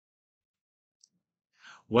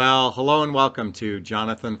Well, hello and welcome to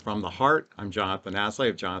Jonathan from the Heart. I'm Jonathan Aslay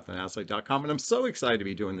of jonathanAslay.com, and I'm so excited to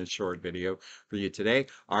be doing this short video for you today.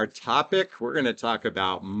 Our topic, we're going to talk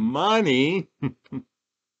about money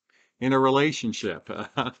in a relationship.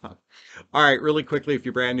 All right, really quickly, if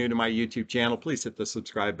you're brand new to my YouTube channel, please hit the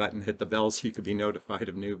subscribe button, hit the bell so you can be notified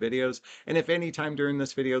of new videos. And if any time during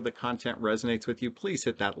this video the content resonates with you, please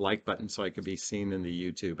hit that like button so I can be seen in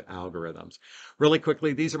the YouTube algorithms. Really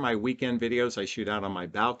quickly, these are my weekend videos I shoot out on my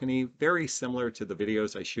balcony, very similar to the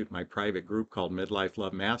videos I shoot in my private group called Midlife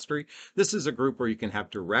Love Mastery. This is a group where you can have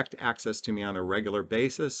direct access to me on a regular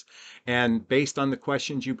basis. And based on the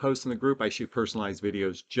questions you post in the group, I shoot personalized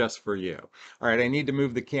videos just for you. All right, I need to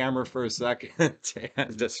move the camera for a second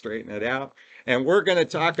to straighten it out. And we're going to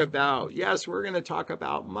talk about, yes, we're going to talk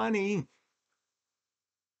about money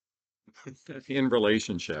in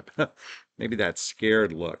relationship. Maybe that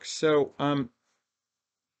scared look. So,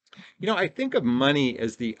 I think of money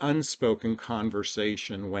as the unspoken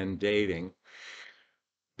conversation when dating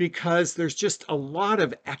because there's just a lot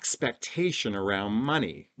of expectation around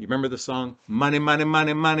money. You remember the song, Money, Money,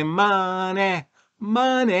 Money, Money, Money,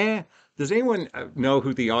 Money? Does anyone know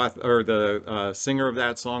who the author or the singer of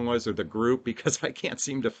that song was or the group? Because I can't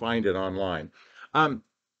seem to find it online. Um,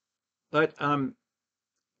 but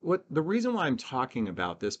what the reason why I'm talking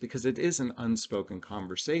about this because it is an unspoken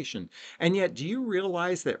conversation. And yet, do you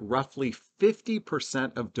realize that roughly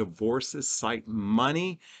 50% of divorces cite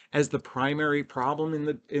money as the primary problem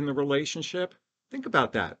in the relationship? Think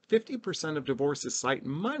about that. 50% of divorces cite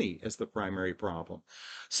money as the primary problem.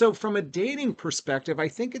 So from a dating perspective, I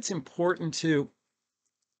think it's important to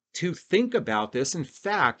think about this. In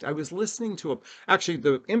fact, I was listening to actually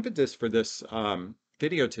the impetus for this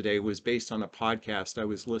video today was based on a podcast I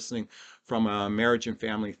was listening from a marriage and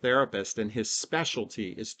family therapist, and his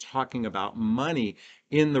specialty is talking about money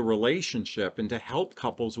in the relationship and to help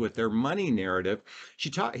couples with their money narrative. He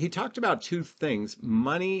talked about two things: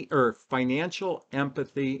 money or financial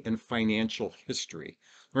empathy and financial history.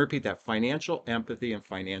 Let me repeat that: financial empathy and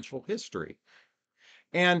financial history.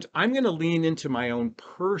 And I'm going to lean into my own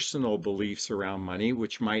personal beliefs around money,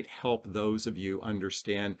 which might help those of you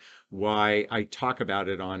understand why I talk about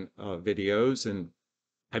it on videos. And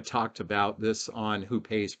I've talked about this on Who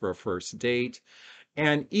Pays for a First Date.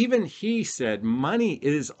 And even he said money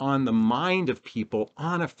is on the mind of people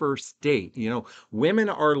on a first date. Women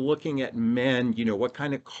are looking at men, what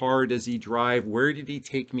kind of car does he drive? Where did he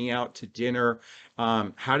take me out to dinner?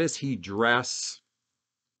 How does he dress?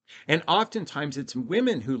 And oftentimes it's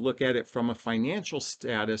women who look at it from a financial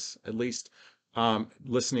status, at least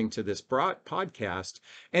listening to this broad podcast.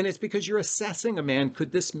 And it's because you're assessing a man.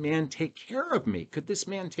 Could this man take care of me? Could this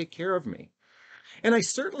man take care of me? And I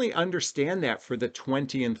certainly understand that for the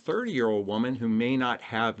 20 and 30-year-old woman who may not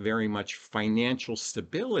have very much financial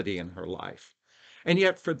stability in her life. And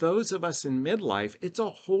yet, for those of us in midlife, it's a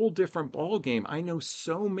whole different ballgame. I know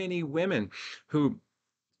so many women who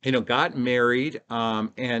got married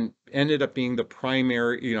and ended up being the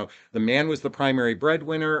primary, the man was the primary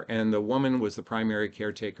breadwinner and the woman was the primary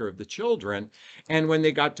caretaker of the children. And when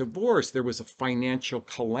they got divorced, there was a financial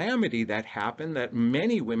calamity that happened that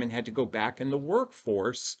many women had to go back in the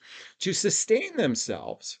workforce to sustain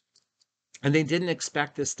themselves. And they didn't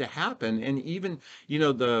expect this to happen. And even,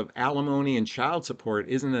 the alimony and child support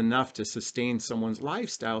isn't enough to sustain someone's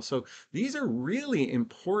lifestyle. So these are really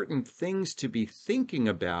important things to be thinking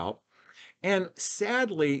about. And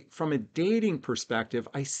sadly, from a dating perspective,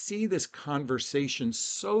 I see this conversation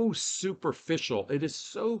so superficial. It is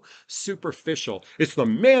so superficial. It's the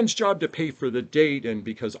man's job to pay for the date, and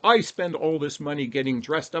because I spend all this money getting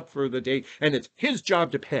dressed up for the date, and it's his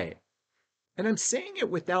job to pay. And I'm saying it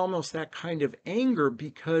with almost that kind of anger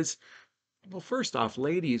because, well, first off,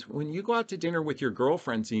 ladies, when you go out to dinner with your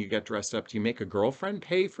girlfriends and you get dressed up, do you make a girlfriend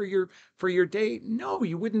pay for your date? No,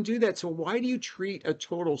 you wouldn't do that. So why do you treat a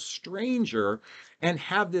total stranger and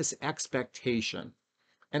have this expectation?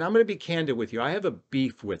 And I'm going to be candid with you. I have a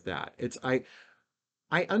beef with that. I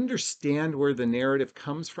understand where the narrative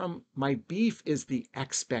comes from. My beef is the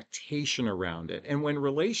expectation around it. And when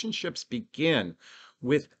relationships begin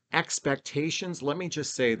with expectations, let me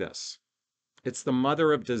just say this. It's the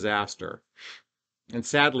mother of disaster. And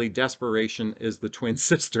sadly, desperation is the twin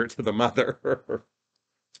sister to the mother.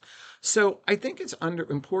 So I think it's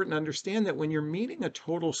important to understand that when you're meeting a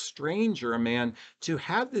total stranger, a man, to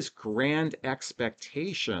have this grand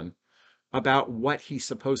expectation about what he's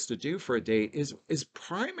supposed to do for a date is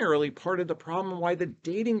primarily part of the problem why the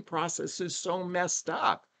dating process is so messed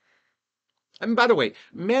up. And by the way,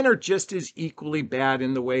 men are just as equally bad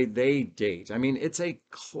in the way they date. I mean, it's a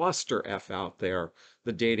cluster F out there,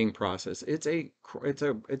 the dating process. It's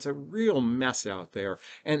a real mess out there.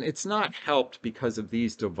 And it's not helped because of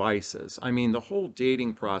these devices. I mean, the whole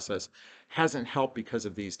dating process hasn't helped because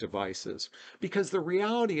of these devices. Because the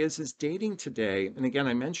reality is dating today, and again,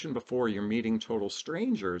 I mentioned before, you're meeting total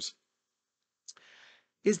strangers,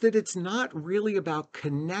 is that it's not really about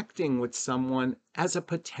connecting with someone as a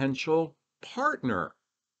potential partner,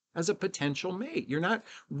 as a potential mate. You're not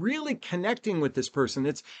really connecting with this person.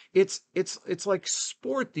 It's like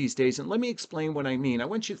sport these days. And let me explain what I mean. I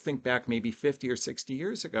want you to think back maybe 50 or 60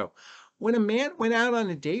 years ago. When a man went out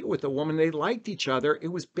on a date with a woman, they liked each other. It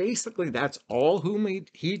was basically that's all whom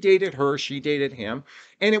he dated her, she dated him.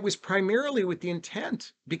 And it was primarily with the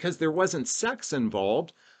intent, because there wasn't sex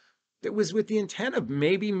involved, that was with the intent of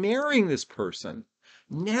maybe marrying this person.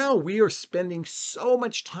 Now we are spending so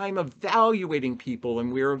much time evaluating people,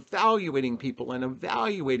 and we're evaluating people and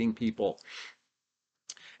evaluating people.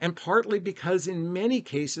 And partly because in many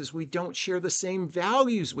cases we don't share the same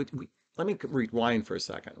values with. Let me rewind for a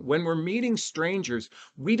second. When we're meeting strangers,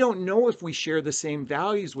 we don't know if we share the same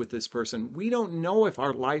values with this person. We don't know if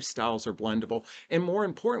our lifestyles are blendable. And more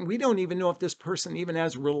important, we don't even know if this person even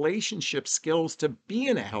has relationship skills to be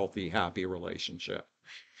in a healthy, happy relationship.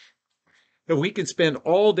 And we could spend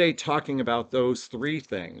all day talking about those three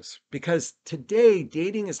things, because today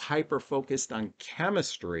dating is hyper focused on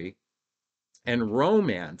chemistry and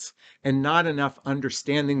romance, and not enough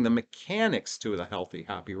understanding the mechanics to the healthy,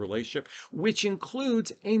 happy relationship, which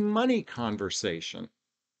includes a money conversation.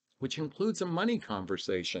 Which includes a money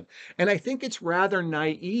conversation. And I think it's rather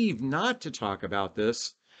naive not to talk about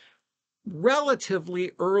this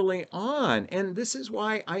relatively early on. And this is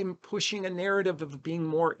why I'm pushing a narrative of being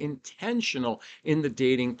more intentional in the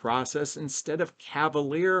dating process instead of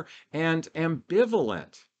cavalier and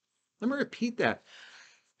ambivalent. Let me repeat that.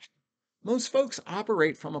 Most folks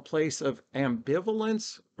operate from a place of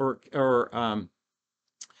ambivalence, and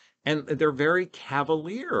they're very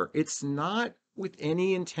cavalier. It's not with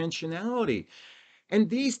any intentionality. And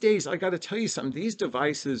these days, I got to tell you something, these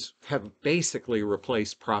devices have basically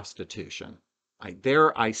replaced prostitution.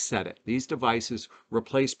 I said it. These devices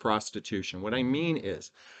replace prostitution. What I mean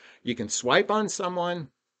is, you can swipe on someone,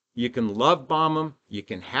 you can love bomb them, you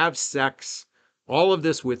can have sex, all of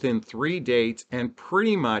this within 3 dates, and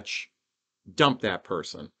pretty much dump that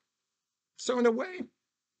person. So in a way,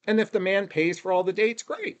 and if the man pays for all the dates,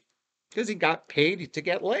 great, because he got paid to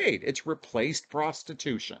get laid. It's replaced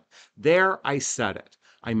prostitution. There, I said it.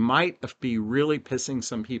 I might be really pissing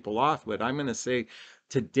some people off, but I'm going to say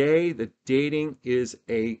today that dating is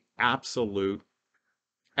a absolute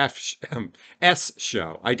S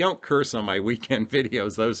show. I don't curse on my weekend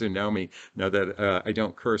videos. Those who know me know that I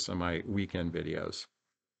don't curse on my weekend videos.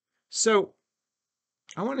 So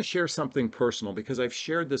I want to share something personal, because I've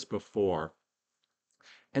shared this before.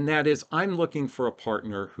 And that is, I'm looking for a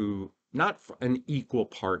partner who, not an equal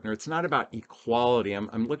partner. It's not about equality.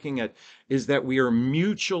 I'm looking at is that we are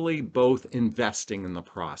mutually both investing in the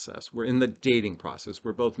process. We're in the dating process.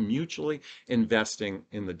 We're both mutually investing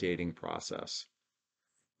in the dating process.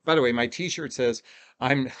 By the way, my t-shirt says,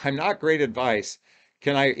 I'm not great advice.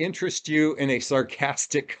 Can I interest you in a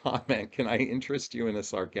sarcastic comment? Can I interest you in a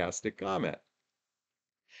sarcastic comment?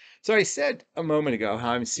 So I said a moment ago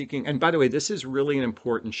how I'm seeking, and by the way, this is really an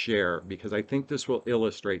important share, because I think this will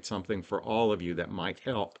illustrate something for all of you that might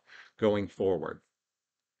help going forward.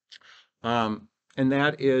 And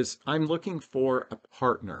that is, I'm looking for a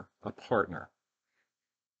partner, a partner.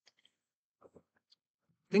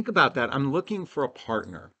 Think about that. I'm looking for a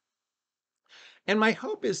partner. And my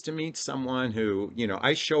hope is to meet someone who,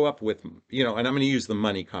 I show up with, and I'm going to use the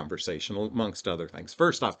money conversation amongst other things.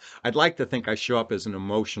 First off, I'd like to think I show up as an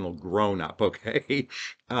emotional grown-up, okay,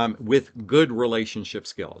 with good relationship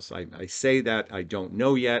skills. I say that I don't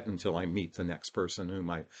know yet until I meet the next person whom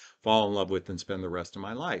I fall in love with and spend the rest of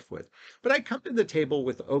my life with. But I come to the table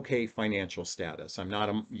with okay financial status. I'm not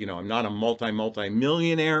a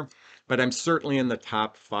multi-millionaire, but I'm certainly in the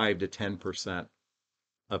top 5 to 10%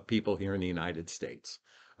 of people here in the United States.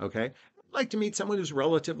 Okay. I'd like to meet someone who's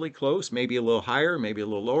relatively close, maybe a little higher, maybe a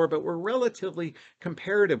little lower, but we're relatively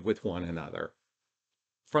comparative with one another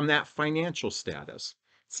from that financial status.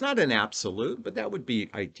 It's not an absolute, but that would be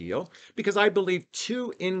ideal, because I believe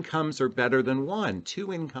two incomes are better than one.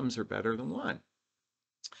 Two incomes are better than one.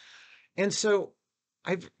 And so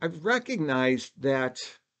I've recognized that,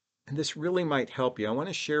 and this really might help you. I want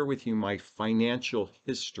to share with you my financial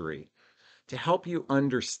history to help you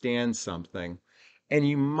understand something. And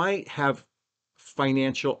you might have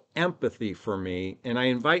financial empathy for me, and I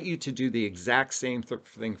invite you to do the exact same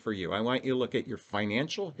thing for you. I want you to look at your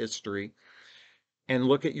financial history and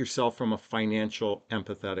look at yourself from a financial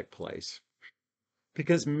empathetic place.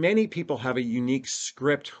 Because many people have a unique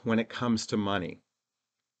script when it comes to money.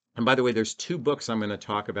 And by the way, there's two books I'm going to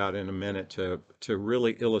talk about in a minute to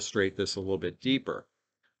really illustrate this a little bit deeper.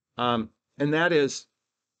 And that is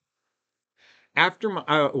after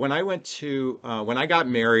when I went to when I got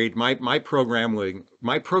married, my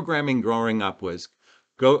programming growing up was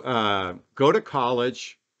go to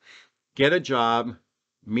college, get a job,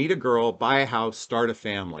 meet a girl, buy a house, start a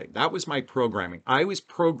family. That was my programming. I was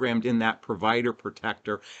programmed in that provider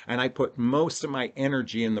protector, and I put most of my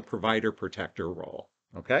energy in the provider protector role.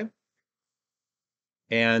 Okay.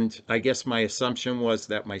 And I guess my assumption was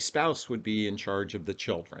that my spouse would be in charge of the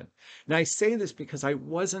children. And I say this because I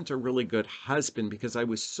wasn't a really good husband because I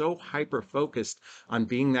was so hyper focused on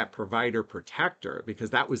being that provider protector, because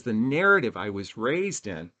that was the narrative I was raised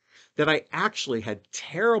in, that I actually had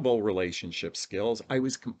terrible relationship skills. I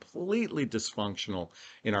was completely dysfunctional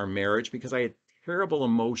in our marriage because I had terrible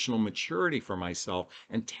emotional maturity for myself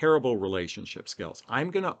and terrible relationship skills.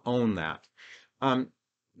 I'm going to own that. Um,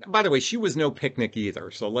 by the way, she was no picnic either,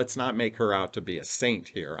 so let's not make her out to be a saint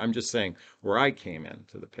here. I'm just saying where I came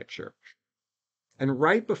into the picture. And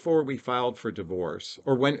right before we filed for divorce,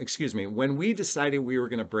 or when, excuse me, when we decided we were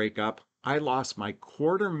going to break up, I lost my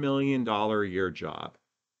 $250,000 a year job.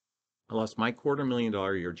 I lost my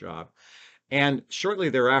 $250,000 a year job. And shortly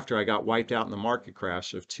thereafter, I got wiped out in the market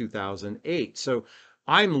crash of 2008. So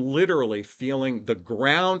I'm literally feeling the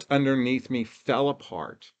ground underneath me fell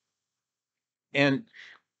apart. And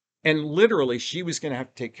and literally she was going to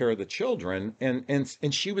have to take care of the children, and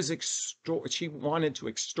she wanted to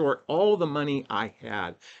extort all the money I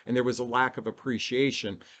had, and there was a lack of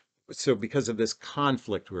appreciation, so because of this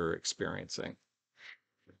conflict we were experiencing.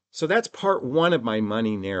 So that's part one of my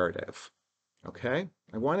money narrative. Okay,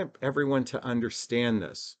 I want everyone to understand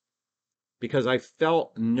this, because I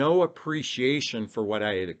felt no appreciation for what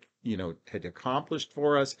I had had accomplished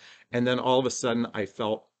for us, and then all of a sudden I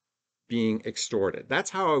felt being extorted. That's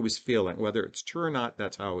how I was feeling. Whether it's true or not,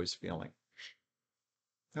 that's how I was feeling.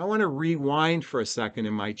 I want to rewind for a second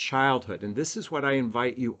in my childhood. And this is what I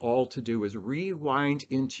invite you all to do, is rewind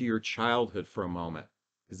into your childhood for a moment,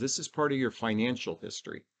 because this is part of your financial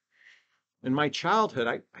history. In my childhood,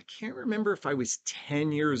 I can't remember if I was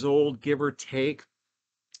 10 years old, give or take,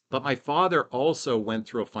 but my father also went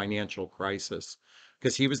through a financial crisis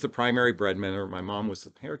because he was the primary breadwinner. My mom was the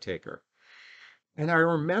caretaker. And I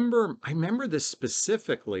remember this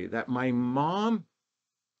specifically, that my mom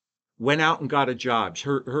went out and got a job.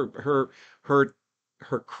 Her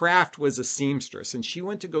her craft was a seamstress, and she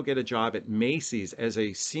went to go get a job at Macy's as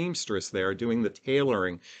a seamstress there, doing the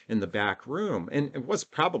tailoring in the back room. And it was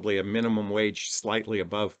probably a minimum wage, slightly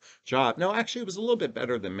above job. No, actually, it was a little bit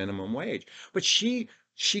better than minimum wage. But she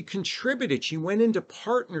contributed. She went into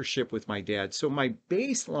partnership with my dad. So my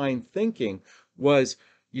baseline thinking was,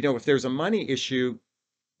 if there's a money issue,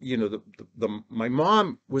 my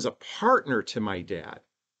mom was a partner to my dad.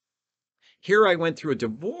 Here I went through a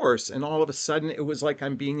divorce, and all of a sudden it was like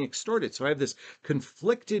I'm being extorted. So I have this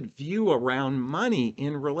conflicted view around money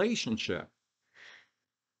in relationship.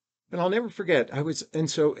 And I'll never forget, and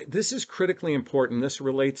so this is critically important. This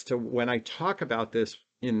relates to when I talk about this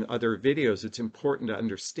in other videos. It's important to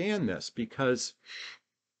understand this, because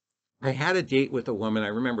I had a date with a woman. I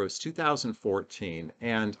remember it was 2014,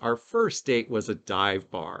 and our first date was a dive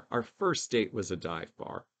bar. Our first date was a dive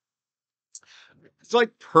bar. It's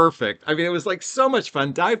like perfect. I mean, it was like so much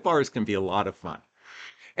fun. Dive bars can be a lot of fun.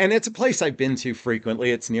 And it's a place I've been to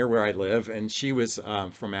frequently. It's near where I live. And she was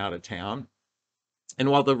from out of town. And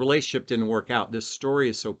while the relationship didn't work out, this story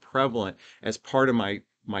is so prevalent as part of my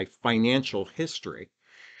financial history.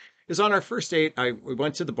 Is on our first date, we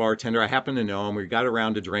went to the bartender. I happened to know him. We got a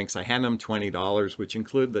round of drinks. I handed him $20, which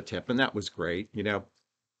included the tip, and that was great. It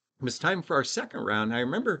was time for our second round. I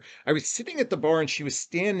remember I was sitting at the bar and she was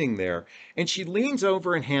standing there, and she leans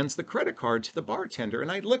over and hands the credit card to the bartender.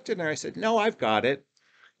 And I looked at her, I said, "No, I've got it."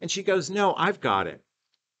 And she goes, "No, I've got it."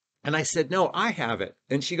 And I said, "No, I have it."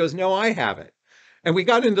 And she goes, "No, I have it." And we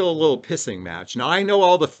got into a little pissing match. Now, I know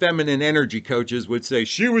all the feminine energy coaches would say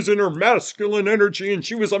she was in her masculine energy and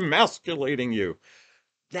she was emasculating you.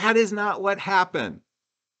 That is not what happened.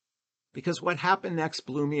 Because what happened next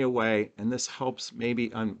blew me away, and this helps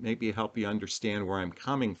maybe help you understand where I'm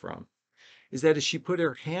coming from, is that as she put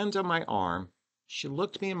her hand on my arm, she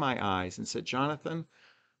looked me in my eyes and said, "Jonathan,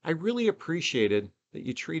 I really appreciated that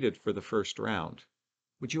you treated for the first round.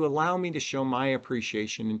 Would you allow me to show my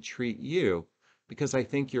appreciation and treat you, because I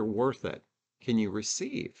think you're worth it?" can you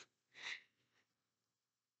receive?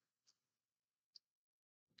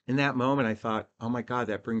 In that moment, I thought, oh my God,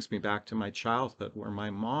 that brings me back to my childhood where my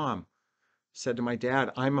mom said to my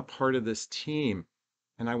dad, I'm a part of this team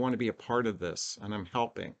and I want to be a part of this and I'm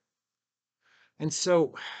helping. And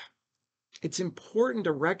so it's important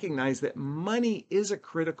to recognize that money is a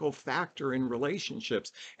critical factor in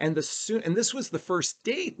relationships. And this was the first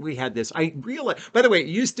date we had this. I realized, by the way, it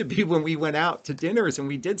used to be when we went out to dinners and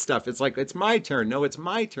we did stuff. It's like, it's my turn. No, it's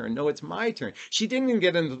my turn. No, it's my turn. She didn't even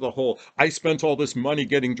get into the whole, I spent all this money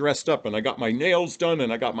getting dressed up and I got my nails done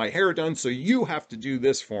and I got my hair done. So you have to do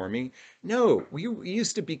this for me. No, we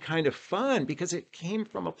used to be kind of fun because it came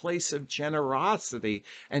from a place of generosity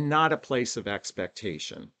and not a place of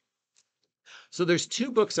expectation. So there's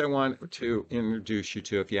two books I want to introduce you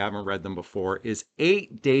to if you haven't read them before is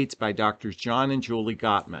 8 Dates by Doctors John and Julie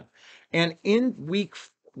Gottman. And in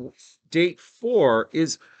date 4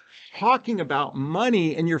 is talking about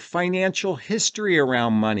money and your financial history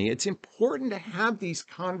around money. It's important to have these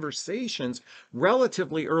conversations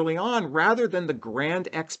relatively early on rather than the grand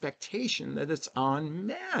expectation that it's on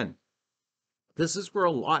men. This is where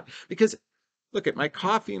a lot, because look at my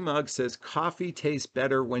coffee mug says coffee tastes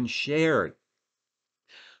better when shared.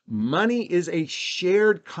 Money is a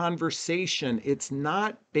shared conversation. It's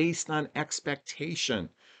not based on expectation.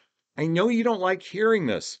 I know you don't like hearing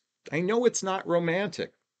this. I know it's not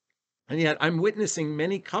romantic. And yet I'm witnessing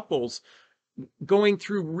many couples going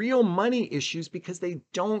through real money issues because they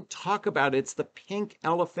don't talk about it. It's the pink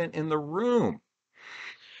elephant in the room.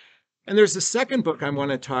 And there's a second book I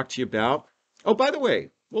want to talk to you about. Oh, by the way,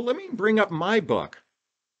 well, let me bring up my book.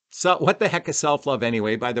 So, what the heck is self-love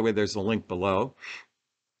anyway? By the way, there's a link below.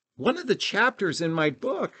 One of the chapters in my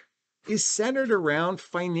book is centered around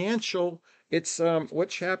financial. It's what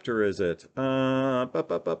chapter is it?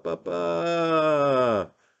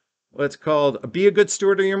 It's called Be a Good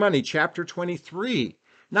Steward of Your Money, chapter 23.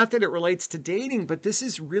 Not that it relates to dating, but this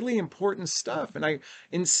is really important stuff. And I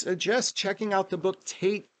suggest checking out the book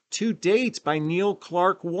Take Two Dates by Neil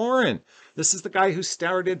Clark Warren. This is the guy who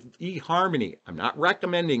started eHarmony. I'm not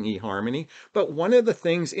recommending eHarmony, but one of the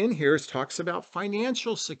things in here is talks about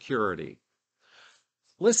financial security.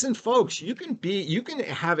 Listen, folks, you can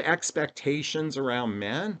have expectations around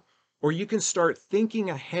men, or you can start thinking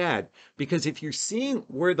ahead because if you're seeing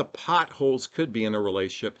where the potholes could be in a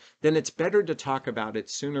relationship, then it's better to talk about it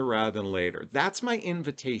sooner rather than later. That's my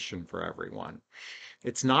invitation for everyone.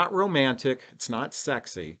 It's not romantic, it's not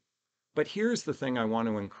sexy, but here's the thing I want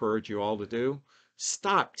to encourage you all to do.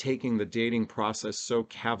 Stop taking the dating process so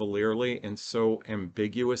cavalierly and so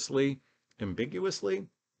ambiguously, ambiguous,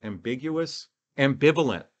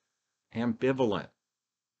 ambivalent, ambivalent.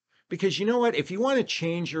 Because you know what? If you want to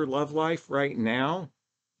change your love life right now,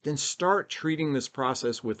 then start treating this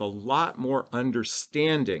process with a lot more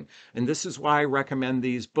understanding. And this is why I recommend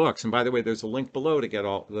these books. And by the way, there's a link below to get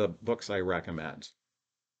all the books I recommend.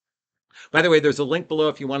 By the way, there's a link below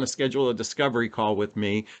if you want to schedule a discovery call with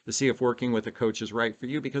me to see if working with a coach is right for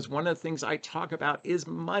you. Because one of the things I talk about is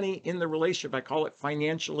money in the relationship. I call it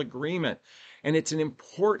financial agreement. And it's an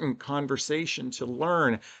important conversation to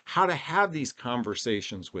learn how to have these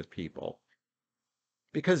conversations with people.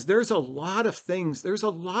 Because there's a lot of things, there's a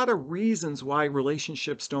lot of reasons why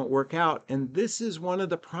relationships don't work out. And this is one of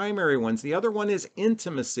the primary ones. The other one is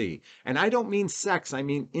intimacy. And I don't mean sex, I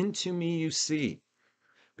mean into me you see.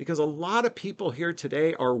 Because a lot of people here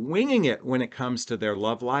today are winging it when it comes to their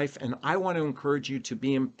love life. And I want to encourage you to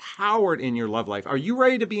be empowered in your love life. Are you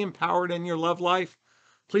ready to be empowered in your love life?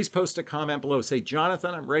 Please post a comment below. Say,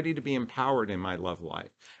 Jonathan, I'm ready to be empowered in my love life.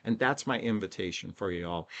 And that's my invitation for you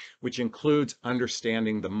all, which includes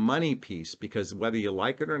understanding the money piece, because whether you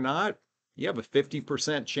like it or not, you have a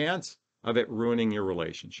 50% chance of it ruining your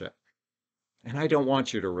relationship. And I don't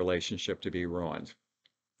want your relationship to be ruined.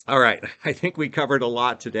 All right, I think we covered a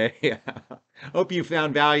lot today. Hope you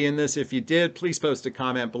found value in this. If you did, please post a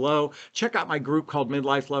comment below. Check out my group called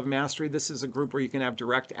Midlife Love Mastery. This is a group where you can have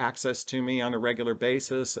direct access to me on a regular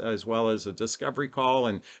basis, as well as a discovery call.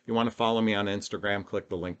 And if you want to follow me on Instagram, click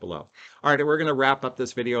the link below. All right, we're going to wrap up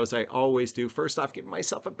this video as I always do. First off, give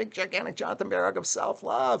myself a big, gigantic Jonathan Bear hug of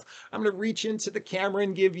self-love. I'm going to reach into the camera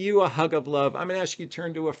and give you a hug of love. I'm going to ask you to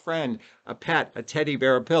turn to a friend, a pet, a teddy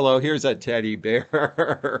bear, a pillow. Here's a teddy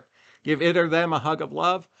bear. Give it or them a hug of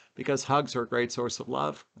love, because hugs are a great source of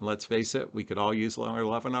love. And let's face it, we could all use more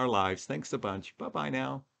love in our lives. Thanks a bunch. Bye-bye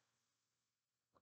now.